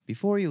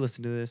Before you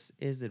listen to this,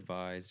 it is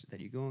advised that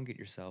you go and get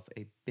yourself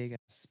a big ass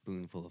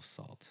spoonful of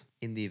salt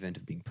in the event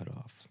of being put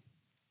off.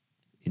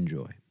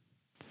 Enjoy.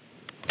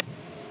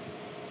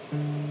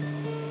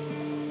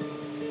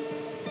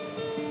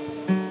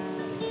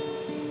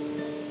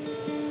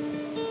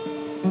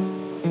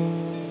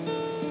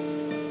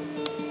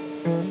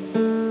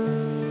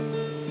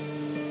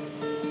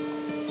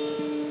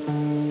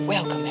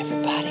 Welcome,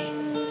 everybody,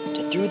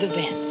 to Through the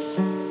Vents.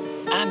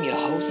 I'm your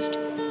host,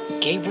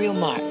 Gabriel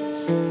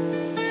Martins,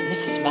 and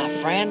this is my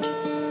friend,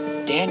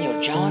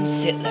 Daniel John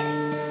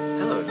Sittler.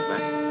 Hello,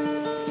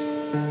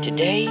 everybody.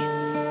 Today,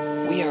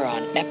 we are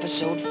on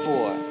episode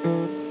 4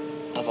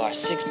 of our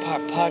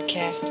 6-part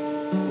podcast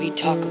where we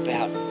talk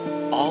about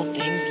all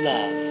things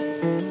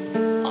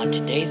love. On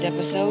today's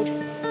episode,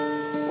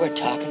 we're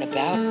talking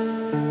about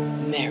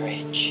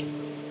marriage.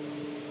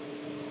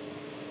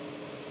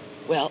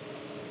 Well,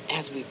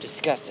 as we've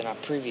discussed in our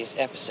previous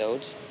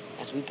episodes,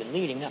 as we've been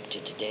leading up to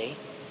today,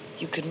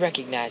 you can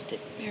recognize that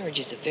marriage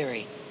is a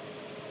very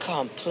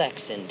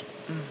complex and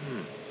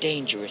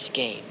dangerous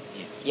game.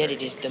 Yes, Yet very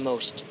it is the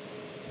most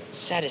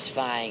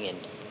satisfying and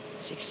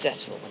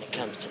successful when it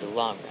comes to the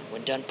long run,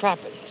 when done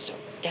properly. So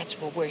that's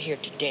what we're here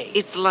today.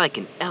 It's like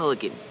an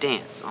elegant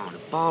dance on a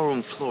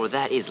ballroom floor.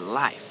 That is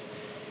life.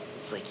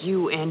 It's like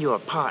you and your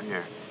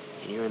partner,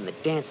 and you're in the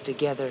dance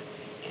together,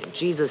 and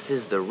Jesus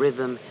is the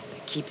rhythm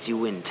that keeps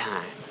you in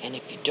time. And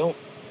if you don't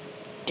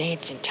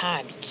dance in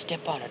time, you'd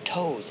step on her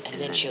toes, and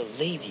then she'll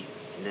leave you.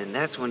 And then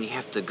that's when you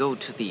have to go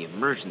to the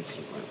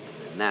emergency room,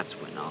 and then that's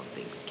when all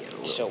things get a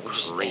little So we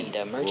just, crazy. and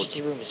the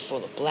emergency room is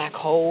full of black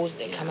holes.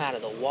 They come out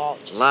of the wall.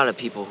 A lot of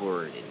people who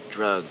are in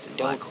drugs and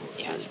black holes.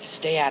 Yeah,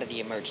 stay out of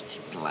the emergency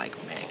room. It's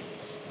like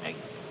magnets.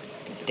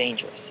 It's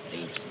dangerous.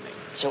 Dangerous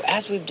magnets. So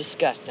as we've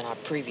discussed in our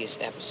previous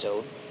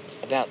episode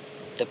about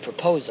the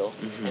proposal,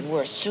 and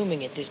we're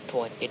assuming at this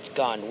point it's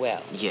gone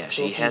well. Yeah,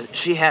 so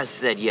she has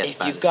said yes if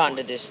by you've this gotten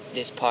point. to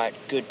this part,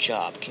 good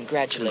job.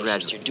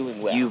 Congratulations, you're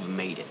doing well. You've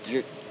made it.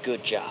 You're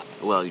good job.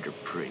 Well, you're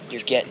pretty much.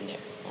 You're getting there.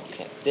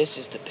 Okay, this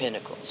is the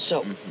pinnacle.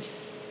 So,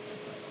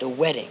 the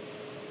wedding,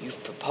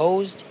 you've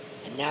proposed,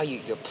 and now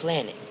you're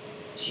planning.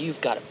 So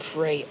you've got to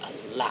pray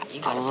a lot.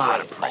 You got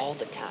to pray all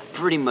the time.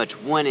 Pretty much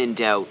when in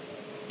doubt,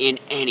 in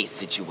any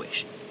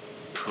situation,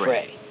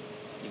 pray.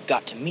 You've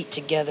got to meet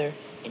together,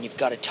 and you've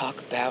got to talk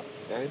about,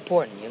 very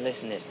important, you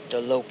listen to this, the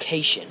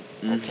location,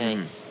 okay?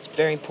 It's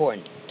very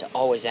important to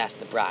always ask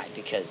the bride,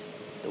 because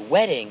the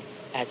wedding,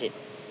 as it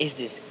is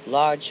this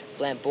large,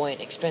 flamboyant,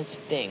 expensive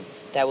thing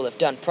that will, if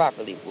done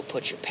properly, will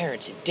put your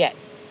parents in debt.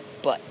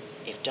 But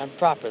if done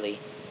properly,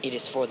 it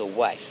is for the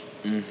wife,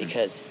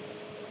 because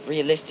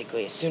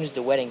realistically, as soon as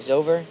the wedding's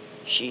over,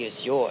 she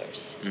is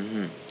yours.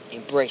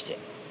 Embrace it.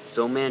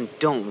 So, man,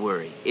 don't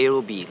worry.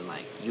 It'll be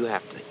like you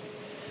have to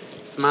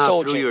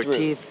smile through your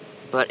teeth,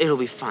 but it'll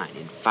be fine.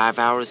 In 5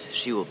 hours,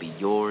 she will be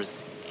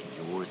yours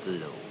and yours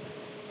alone.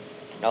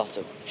 And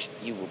also,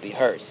 you will be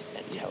hers.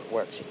 That's how it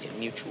works. It's a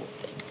mutual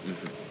thing.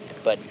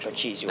 But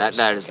she's yours.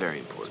 That is very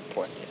important. It's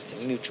important.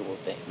 It's a mutual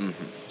thing.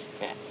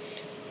 Yeah.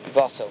 You've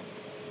also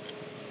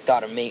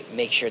got to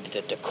make sure that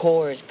the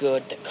decor is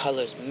good, the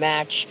colors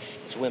match,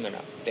 because women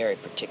are very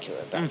particular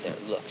about their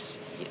looks.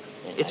 Yeah.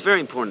 It's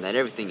very important that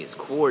everything is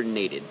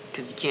coordinated,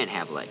 because you can't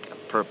have like a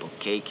purple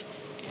cake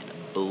and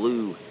a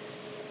blue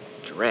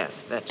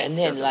dress. That just and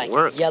then doesn't like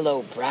work.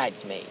 Yellow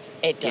bridesmaids.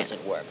 It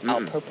doesn't work.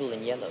 All Mm-mm. purple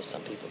and yellow.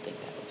 Some people think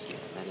that looks good.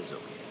 That is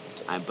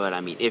okay. But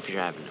I mean, if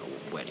you're having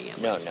a wedding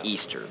at No.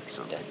 Easter or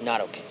something. That's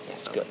not okay.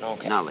 That's good.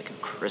 Okay. Not like a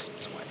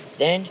Christmas wedding.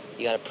 Then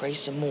you got to pray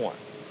some more.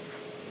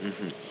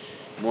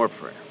 More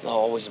prayer.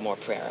 Always more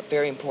prayer. A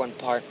very important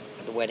part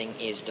of the wedding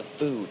is the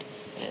food,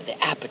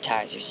 the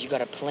appetizers. You got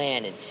to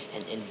plan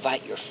and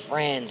invite your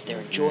friends.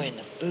 They're enjoying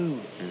the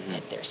food,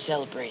 and they're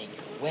celebrating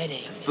your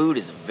wedding. The food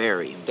is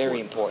very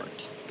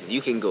important. Because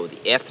you can go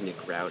the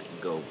ethnic route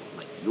and go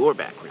like your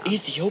background.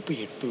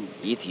 Ethiopian food.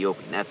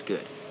 Ethiopian, that's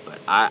good. But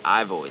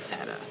I've always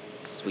had a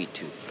sweet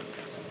tooth for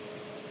like some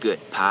good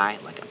pie,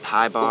 like a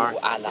pie bar. Ooh,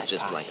 I like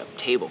just pie. like a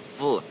table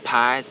full of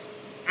pies.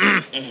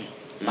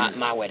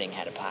 My wedding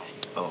had a pie.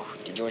 Oh,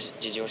 Did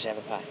yours have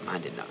a pie?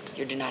 Mine did not.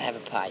 You did not have a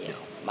pie yet. No.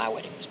 My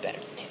wedding was better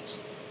than his.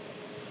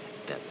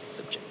 That's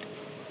subjective.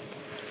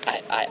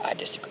 I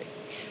disagree.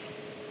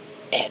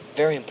 And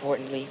very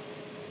importantly,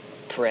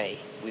 pray.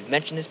 We've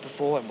mentioned this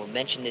before, and we'll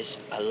mention this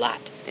a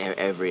lot.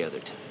 Every other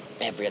time.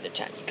 Every other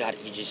time.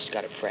 You just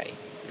gotta pray.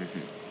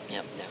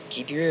 Now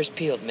keep your ears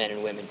peeled, men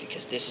and women,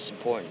 because this is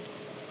important.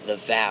 The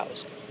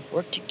vows.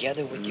 Work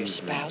together with your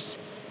spouse.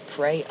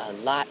 Pray a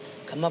lot.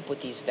 Come up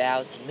with these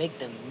vows and make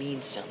them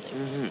mean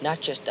something. Not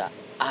just a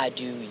I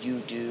do, you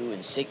do,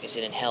 in sickness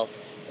and in health,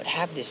 but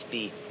have this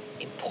be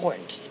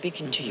important,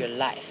 speaking to your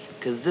life.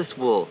 Because this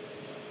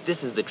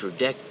is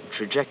the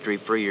trajectory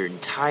for your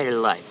entire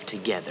life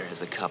together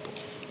as a couple.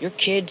 Your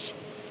kids,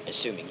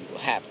 assuming you will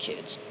have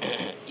kids,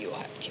 you will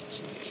have kids.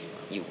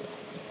 You will.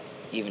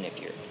 Even if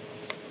you're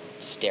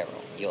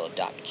sterile, you'll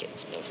adopt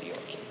kids. Those are your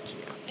kids.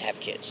 Have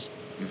kids.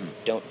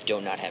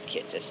 Don't not have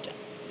kids. That's dumb.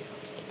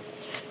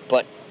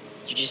 But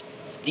you just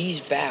these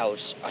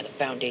vows are the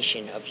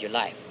foundation of your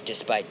life,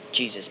 despite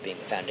Jesus being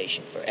the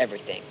foundation for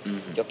everything.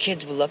 Mm-hmm. Your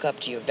kids will look up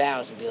to your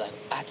vows and be like,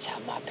 that's how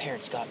my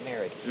parents got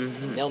married.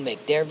 Mm-hmm. And they'll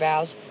make their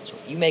vows. So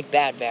if you make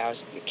bad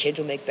vows, your kids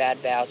will make bad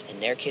vows,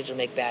 and their kids will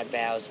make bad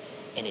vows,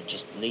 and it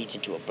just leads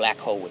into a black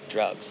hole with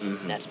drugs. Mm-hmm.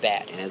 And that's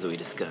bad. And as we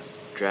discussed,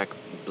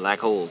 black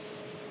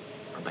holes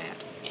are bad.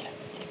 Yeah.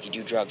 And if you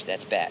do drugs,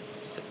 that's bad.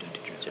 So don't do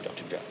drugs. So don't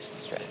do drugs.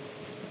 That's right.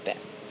 Bad.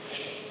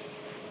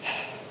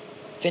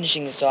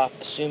 Finishing this off,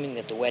 assuming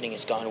that the wedding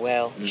has gone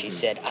well, she Mhm.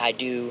 said, I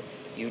do,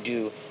 you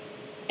do,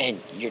 and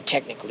you're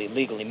technically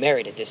legally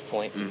married at this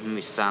point. Mm-hmm.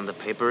 We signed the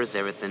papers.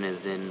 Everything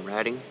is in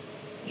writing.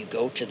 You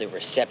go to the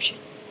reception.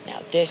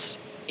 Now, this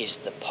is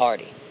the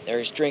party. There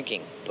is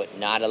drinking, but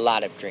not a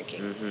lot of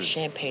drinking. Mhm.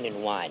 Champagne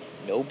and wine.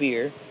 No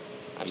beer.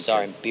 I'm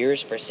sorry, Because-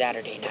 beers for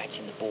Saturday nights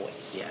and the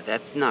boys. Yeah,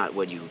 that's not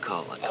what you would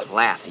call a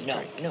classy No,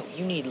 drink. no,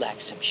 you need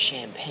like some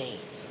champagne.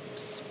 Some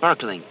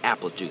sparkling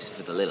apple juice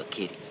for the little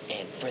kiddies.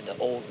 And for the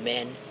old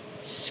men,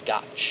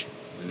 scotch.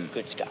 Mm.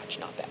 Good scotch,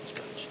 not bad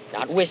scotch. Good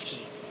Not scotch.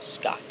 whiskey,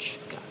 scotch.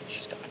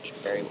 Scotch. Scotch.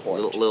 Just Very a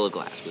important. Little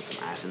glass with some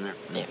ice in there.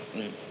 Yeah,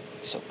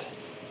 so good.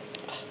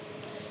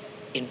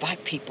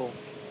 Invite people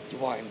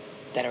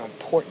that are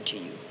important to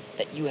you,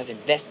 that you have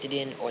invested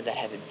in or that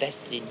have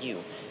invested in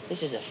you.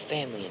 This is a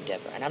family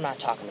endeavor, and I'm not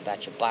talking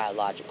about your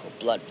biological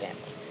blood family.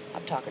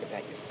 I'm talking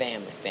about your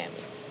family.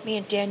 Me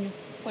and Daniel,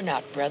 we're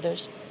not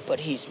brothers, but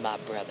he's my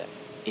brother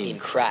in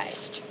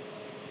Christ.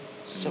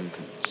 So Mhm.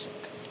 good, so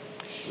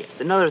good.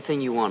 Yes, another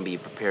thing you want to be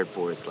prepared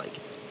for is like,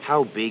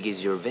 how big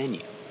is your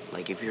venue?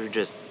 Like if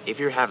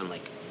you're having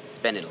like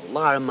spending a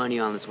lot of money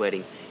on this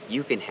wedding,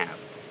 you can have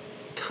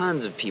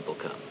tons of people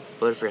come.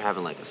 But if you're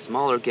having like a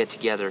smaller get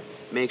together,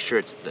 make sure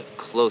it's the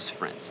close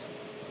friends.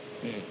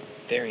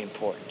 Very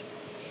important.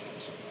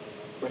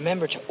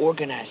 Remember to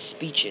organize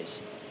speeches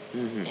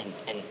Mm-hmm.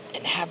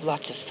 and have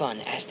lots of fun,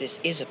 as this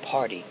is a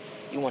party.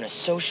 You want to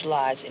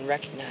socialize and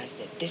recognize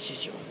that this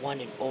is your one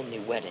and only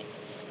wedding.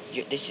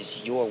 This is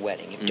your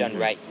wedding. If done Mhm.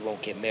 right, you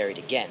won't get married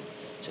again.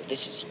 So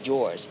this is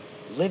yours.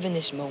 Live in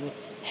this moment,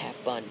 have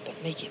fun, but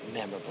make it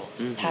memorable.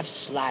 Mhm. Have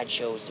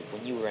slideshows of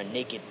when you were a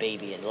naked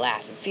baby and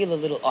laugh and feel a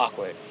little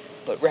awkward,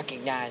 but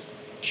recognize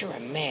that you're a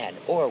man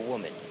or a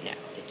woman now.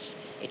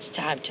 It's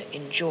time to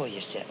enjoy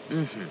yourselves.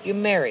 Mm-hmm. You're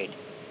married.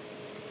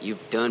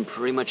 You've done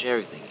pretty much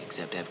everything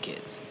except have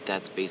kids.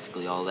 That's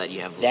basically all that you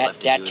have That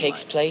left to do in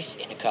takes life. place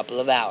in a couple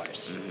of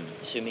hours.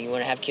 Mm-hmm. Assuming you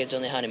want to have kids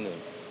on the honeymoon,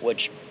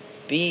 which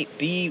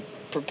be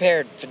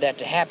prepared for that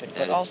to happen. That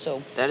But is-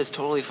 also That is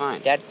totally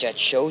fine. that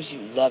shows you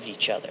love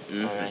each other.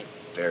 Mhm. All right,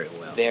 Very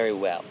well. very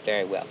well,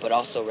 very well. But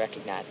also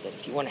recognize that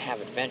if you want to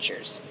have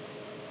adventures,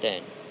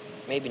 then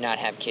maybe not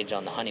have kids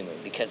on the honeymoon,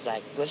 because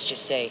like let's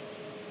just say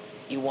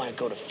you want to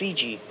go to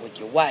Fiji with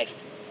your wife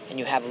and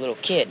you have a little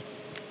kid.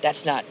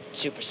 That's not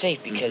super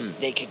safe because Mhm.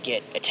 they could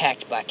get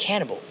attacked by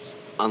cannibals.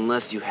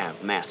 Unless you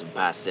have massive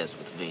biceps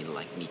with a vein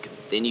like Nico.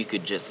 Then you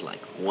could just like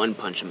one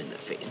punch him in the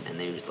face and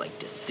they just like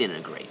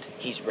disintegrate.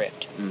 He's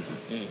ripped.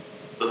 Mm-hmm. Mm.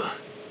 Ugh.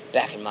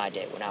 Back in my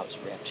day when I was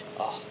ripped.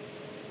 Oh,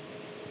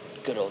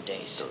 good old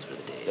days. Those were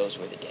the days. Those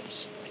were the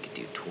days. I could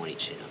do 20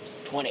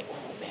 chin-ups 20. Oh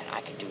man,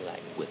 I could do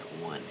like. with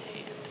one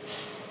hand.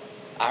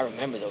 I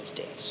remember those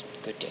days.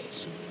 Good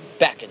days. Mhm.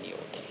 Back in the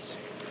old days.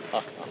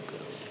 Oh, The good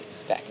old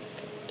days. back in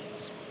the good old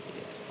days.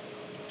 Yes.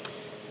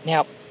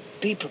 Now,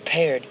 be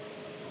prepared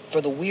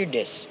for the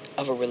weirdness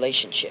of a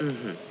relationship.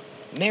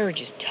 Mm-hmm.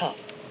 Marriage is tough,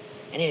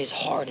 and it is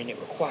hard, and it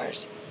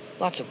requires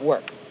lots of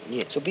work.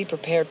 Yes. So be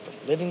prepared for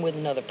living with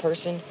another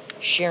person,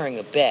 sharing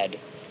a bed,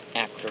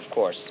 after, of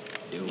course,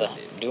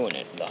 doing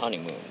it, the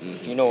honeymoon.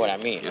 If you know what I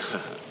mean.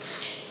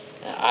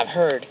 I've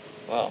heard,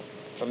 well,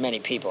 from many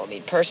people, I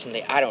mean,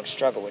 personally, I don't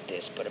struggle with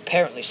this, but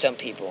apparently some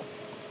people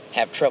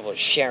have trouble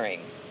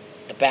sharing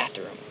the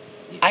bathroom.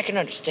 Yeah. I can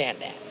understand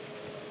that.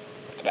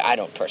 But I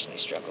don't personally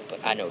struggle, but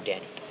I know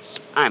Daniel does.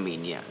 I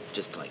mean, yeah, it's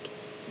just like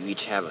you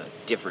each have a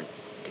different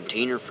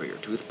container for your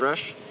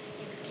toothbrush,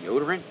 your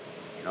deodorant,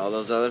 and all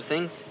those other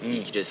things.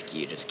 You Mm. just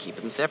keep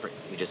them separate.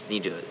 You just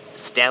need to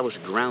establish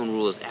ground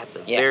rules at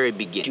the Yeah. very Do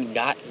beginning.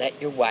 not let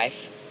your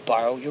wife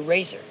borrow your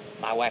razor.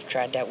 My wife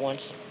tried that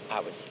once.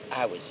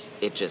 I was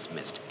It just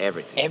missed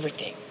everything.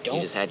 everything. You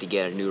Don't. just had to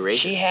get a new razor.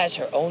 She has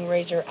her own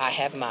razor. I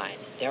have mine.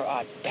 There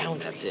are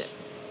boundaries. That's it.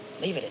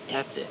 Leave it at that.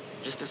 That's it.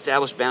 Just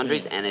establish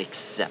boundaries Mm. and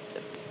accept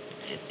them.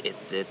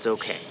 It's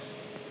okay.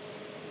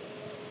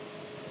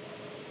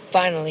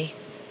 Finally,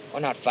 or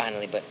not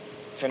finally, but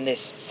from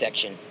this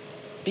section,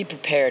 be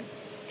prepared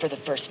for the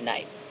first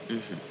night.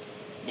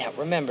 Mm-hmm. Now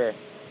remember,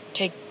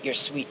 take your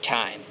sweet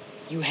time.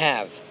 You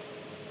have,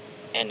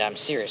 and I'm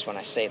serious when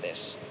I say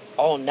this,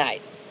 all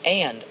night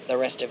and the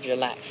rest of your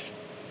life.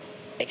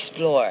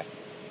 Explore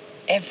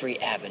every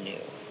avenue.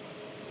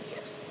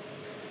 Yes.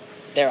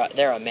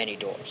 There are many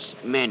doors.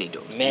 Many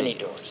doors. Many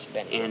doors.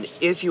 Many And doors.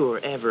 if you are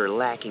ever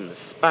lacking the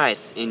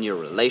spice in your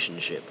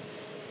relationship,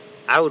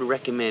 I would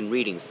recommend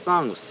reading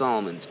Song of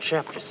Solomon's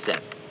chapter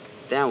 7.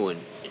 That one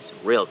is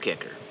a real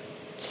kicker.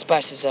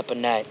 Spices up a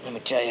night, let me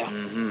tell you.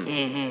 Mm-hmm.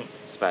 Mm-hmm.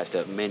 Spiced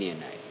up many a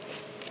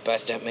night.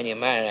 Spiced up many of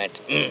my nights.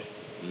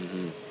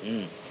 Mm-hmm.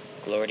 Mm.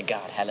 Glory to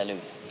God. Hallelujah.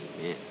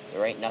 Amen.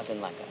 There ain't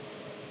nothing like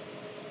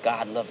a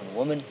God-loving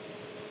woman,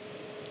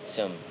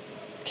 some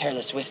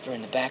careless whisper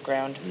in the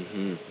background,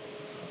 Mm-hmm.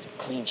 some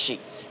clean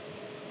sheets.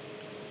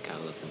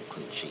 Gotta love them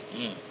clean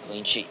sheets.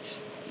 Clean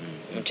sheets.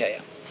 Mm-hmm. Let me tell you.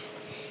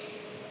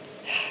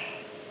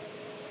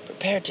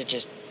 Prepare to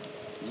just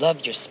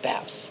love your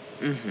spouse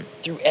Mm-hmm.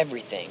 through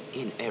everything.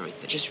 In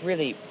everything. Just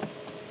really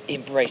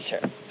embrace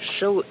her.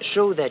 Show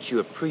that you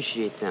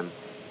appreciate them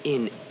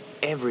in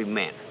every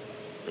manner.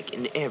 Like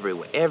in every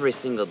way. Every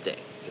single day.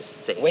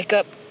 Just say, Wake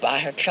up, buy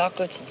her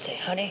chocolates, and say,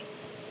 honey,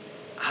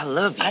 I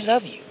love you. I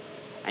love you.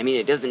 I mean,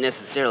 it doesn't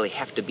necessarily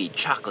have to be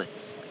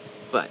chocolates,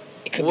 but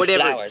It could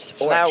whatever, be flowers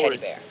or a teddy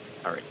bear.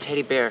 or a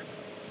teddy bear,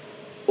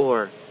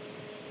 or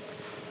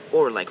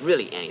like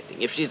really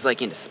anything. If she's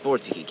like into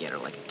sports, you could get her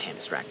like a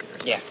tennis racket or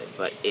something. Yeah.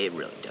 But it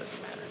really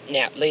doesn't matter.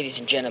 Now, ladies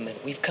and gentlemen,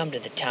 we've come to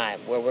the time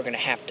where we're going to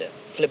have to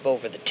flip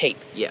over the tape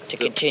Yeah. to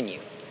continue.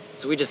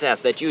 So we just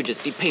ask that you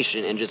just be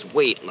patient and just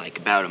wait like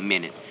about a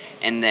minute,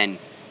 and then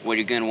what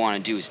you're gonna want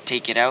to do is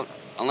take it out.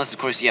 Unless of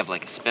course you have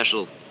like a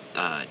special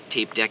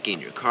tape deck in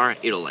your car,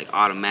 it'll like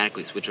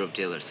automatically switch over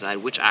to the other side,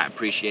 which I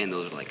appreciate, and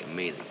those are like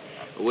amazing.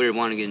 But what you're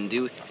wanting to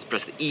do is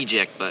press the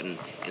eject button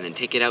and then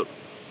take it out,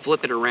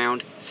 flip it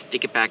around,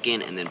 stick it back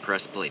in, and then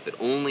press play. But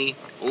only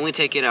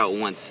take it out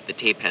once the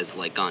tape has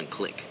like gone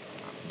click.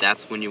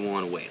 That's when you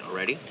want to wait.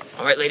 Already?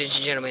 All right, ladies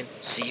and gentlemen,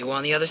 see you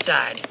on the other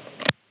side.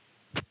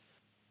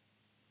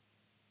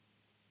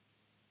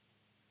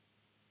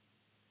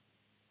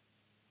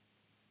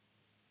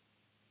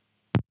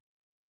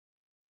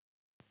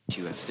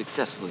 You have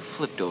successfully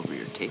flipped over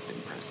your tape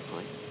and pressed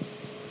play.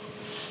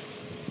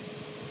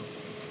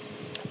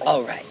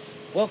 All right,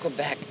 welcome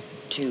back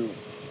to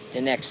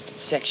the next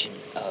section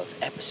of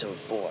episode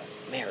 4,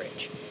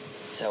 marriage.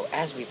 So,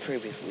 as we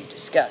previously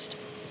discussed,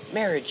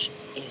 marriage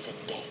is a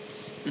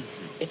dance.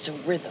 It's a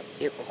rhythm.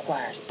 It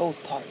requires both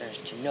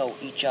partners to know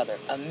each other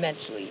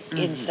immensely,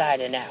 inside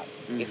and out,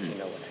 if you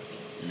know what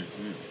I mean.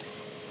 Mm-hmm.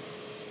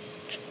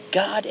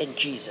 God and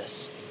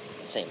Jesus,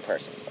 same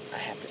person, but I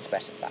have to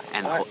specify.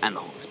 And the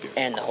Holy Spirit.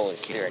 And the of course. Holy You can't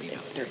Spirit, leave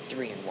out they're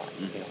three in one,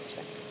 you know what I'm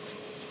saying?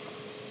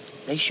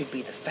 They should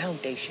be the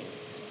foundation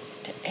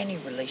to any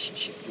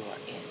relationship you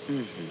are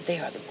in. They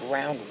are the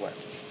groundwork.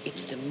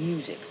 It's the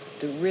music,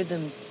 the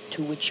rhythm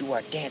to which you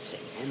are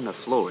dancing. And the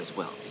floor as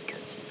well,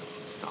 because, it's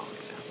a solid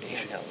You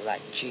foundation. know,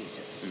 like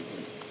Jesus.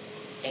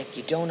 Mm-hmm. If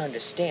you don't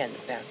understand the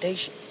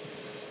foundation,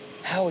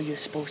 how are you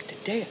supposed to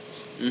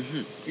dance?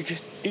 Mm-hmm. You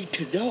just need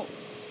to know.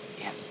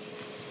 Yes.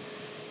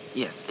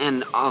 Yes,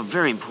 and a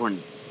very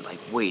important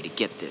way to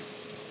get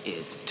this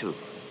is to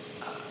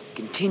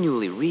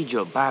continually read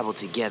your Bible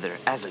together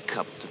as a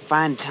couple, to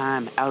find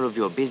time out of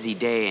your busy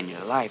day and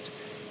your life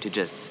to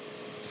just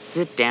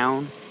sit down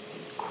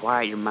and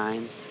quiet your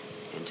minds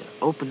and to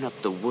open up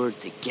the Word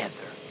together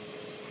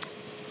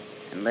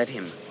and let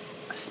Him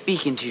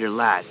speak into your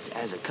lives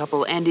as a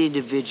couple and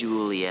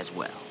individually as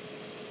well.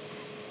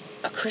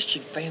 A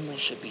Christian family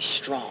should be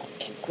strong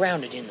and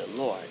grounded in the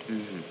Lord.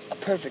 Mm-hmm. A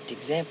perfect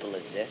example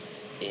of this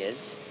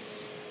is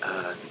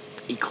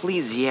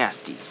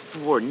Ecclesiastes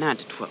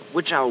 4:9-12,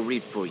 which I'll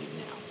read for you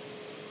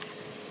now.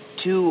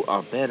 2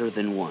 are better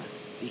than 1,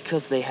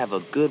 because they have a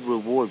good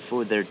reward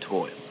for their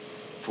toil.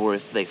 For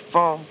if they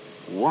fall,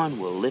 one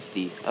will lift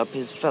up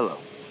his fellow.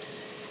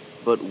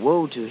 But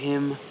woe to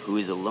him who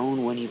is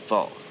alone when he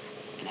falls,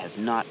 and has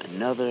not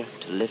another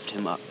to lift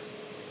him up.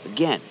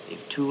 Again,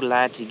 if 2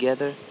 lie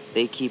together,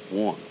 they keep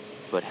warm.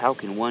 But how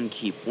can one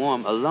keep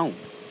warm alone?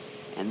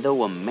 And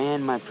though a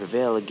man might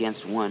prevail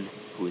against one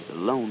who is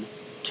alone,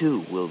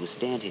 2 will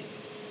withstand him.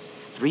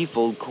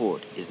 Threefold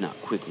cord is not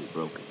quickly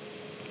broken.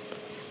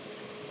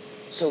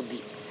 So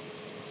the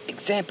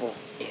example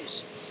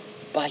is,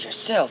 by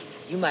yourself,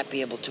 you might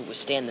be able to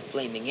withstand the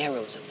flaming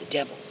arrows of the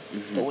devil.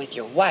 But with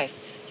your wife,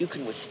 you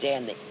can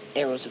withstand the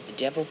arrows of the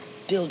devil,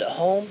 build a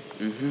home,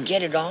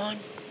 get it on,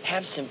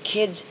 have some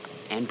kids.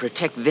 And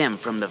protect them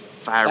from the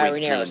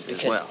fiery arrows, flames as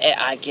because well.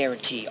 I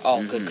guarantee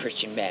all good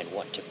Christian men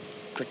want to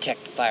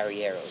protect the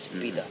fiery arrows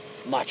and be the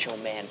macho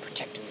man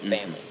protecting the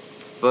family.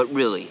 But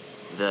really,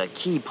 the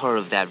key part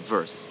of that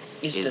verse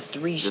is the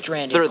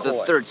three-stranded cord.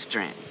 cord. The third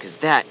strand, because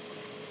that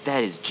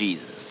is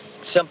Jesus.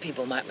 Some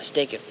people might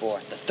mistake it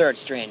for the third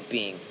strand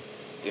being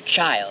your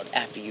child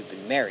after you've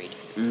been married,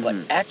 but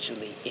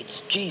actually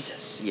it's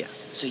Jesus. Yeah.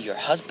 So your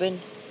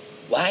husband,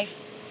 wife,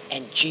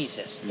 and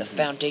Jesus, the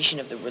foundation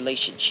of the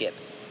relationship.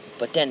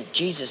 But then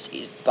Jesus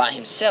is by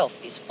himself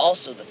is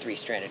also the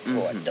three-stranded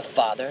cord, the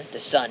Father, the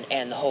Son,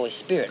 and the Holy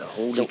Spirit. The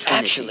Holy so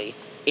Trinity. Actually,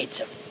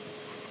 it's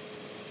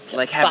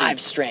like a having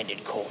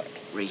five-stranded cord.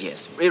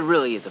 Yes, it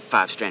really is a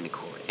 5-stranded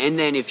cord. And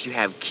then if you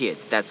have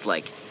kids, that's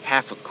like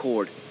half a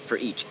cord for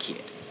each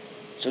kid.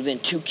 So then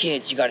 2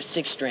 kids, you got a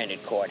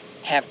 6-stranded cord.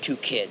 Have 2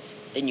 kids,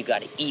 then you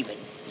got it even.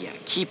 Yeah,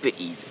 keep it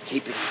even.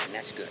 Keep it even.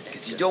 That's good.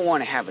 Because you don't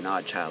want to have an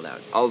odd child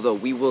out. Although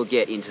we will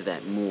get into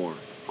that more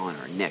on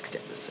our next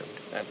episode.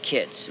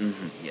 Kids.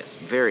 Yes,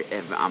 I'm very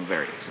excited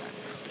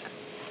about that.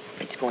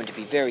 It's going to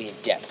be very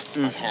in-depth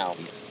on how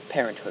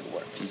parenthood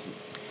works.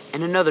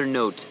 And another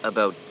note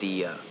about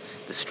the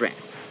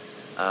strands.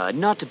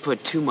 not to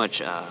put too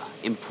much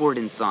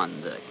importance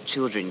on the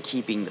children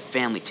keeping the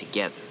family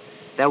together.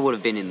 That would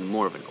have been in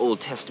more of an Old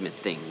Testament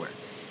thing, where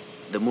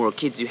the more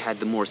kids you had,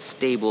 the more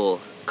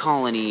stable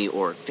colony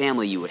or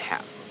family you would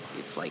have.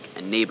 If like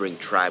a neighboring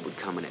tribe would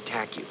come and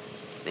attack you,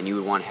 then you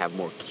would want to have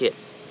more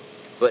kids.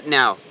 But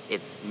now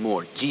it's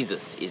more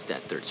Jesus is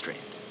that third strand.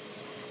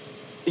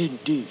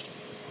 Indeed.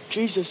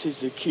 Jesus is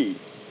the key.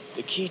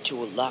 The key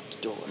to a locked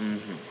door.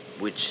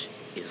 Which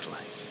is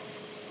life.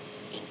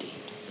 Indeed.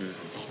 Amen.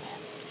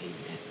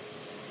 Amen.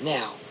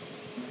 Now,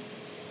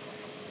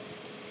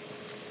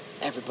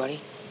 everybody,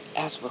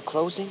 as we're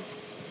closing,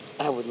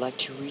 I would like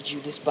to read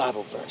you this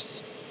Bible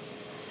verse.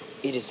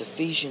 It is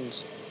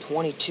Ephesians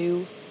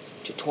 22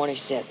 to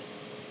 27.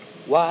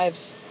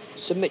 Wives,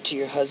 submit to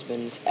your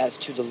husbands as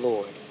to the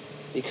Lord,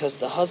 because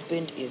the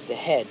husband is the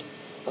head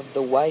of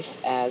the wife,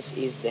 as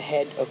is the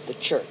head of the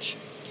church.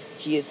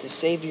 He is the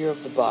Savior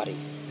of the body.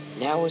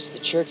 Now as the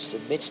church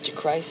submits to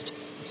Christ,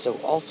 so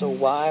also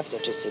wives are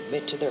to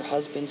submit to their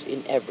husbands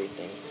in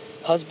everything.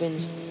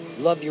 Husbands,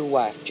 love your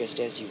wife just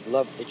as you've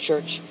loved the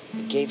church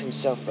and gave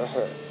himself for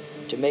her,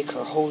 to make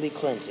her holy,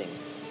 cleansing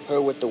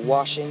her with the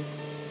washing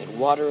and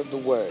water of the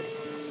word.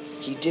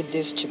 He did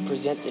this to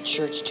present the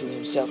church to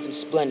himself in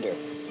splendor,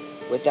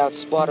 without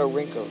spot or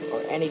wrinkle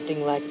or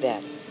anything like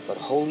that, but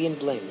holy and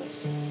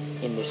blameless.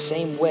 In the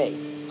same way,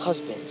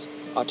 husbands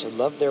are to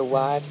love their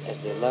wives as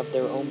they love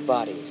their own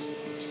bodies.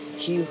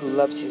 He who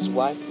loves his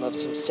wife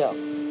loves himself,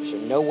 for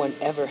no one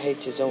ever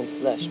hates his own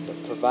flesh,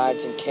 but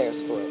provides and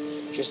cares for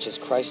it, just as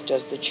Christ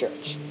does the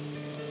church.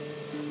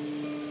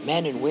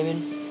 Men and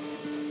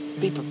women,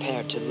 be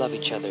prepared to love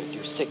each other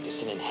through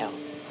sickness and in health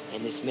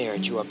in this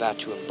marriage you are about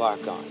to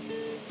embark on.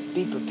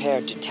 Be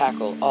prepared to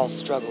tackle all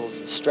struggles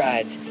and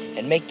strides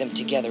and make them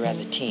together as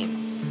a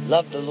team.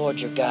 Love the Lord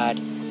your God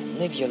and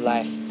live your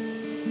life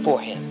for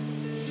him.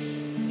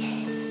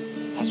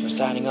 As we're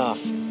signing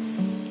off,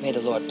 may the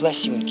Lord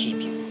bless you and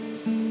keep you.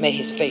 May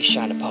his face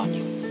shine upon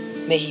you.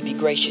 May he be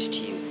gracious to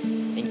you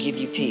and give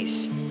you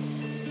peace.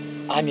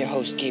 I'm your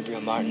host, Gabriel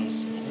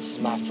Martins, and this is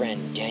my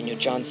friend, Daniel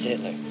John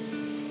Sittler.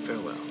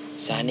 Farewell.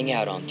 Signing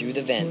out on Through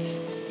the Vents.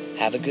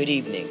 Have a good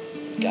evening,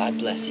 and God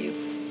bless you.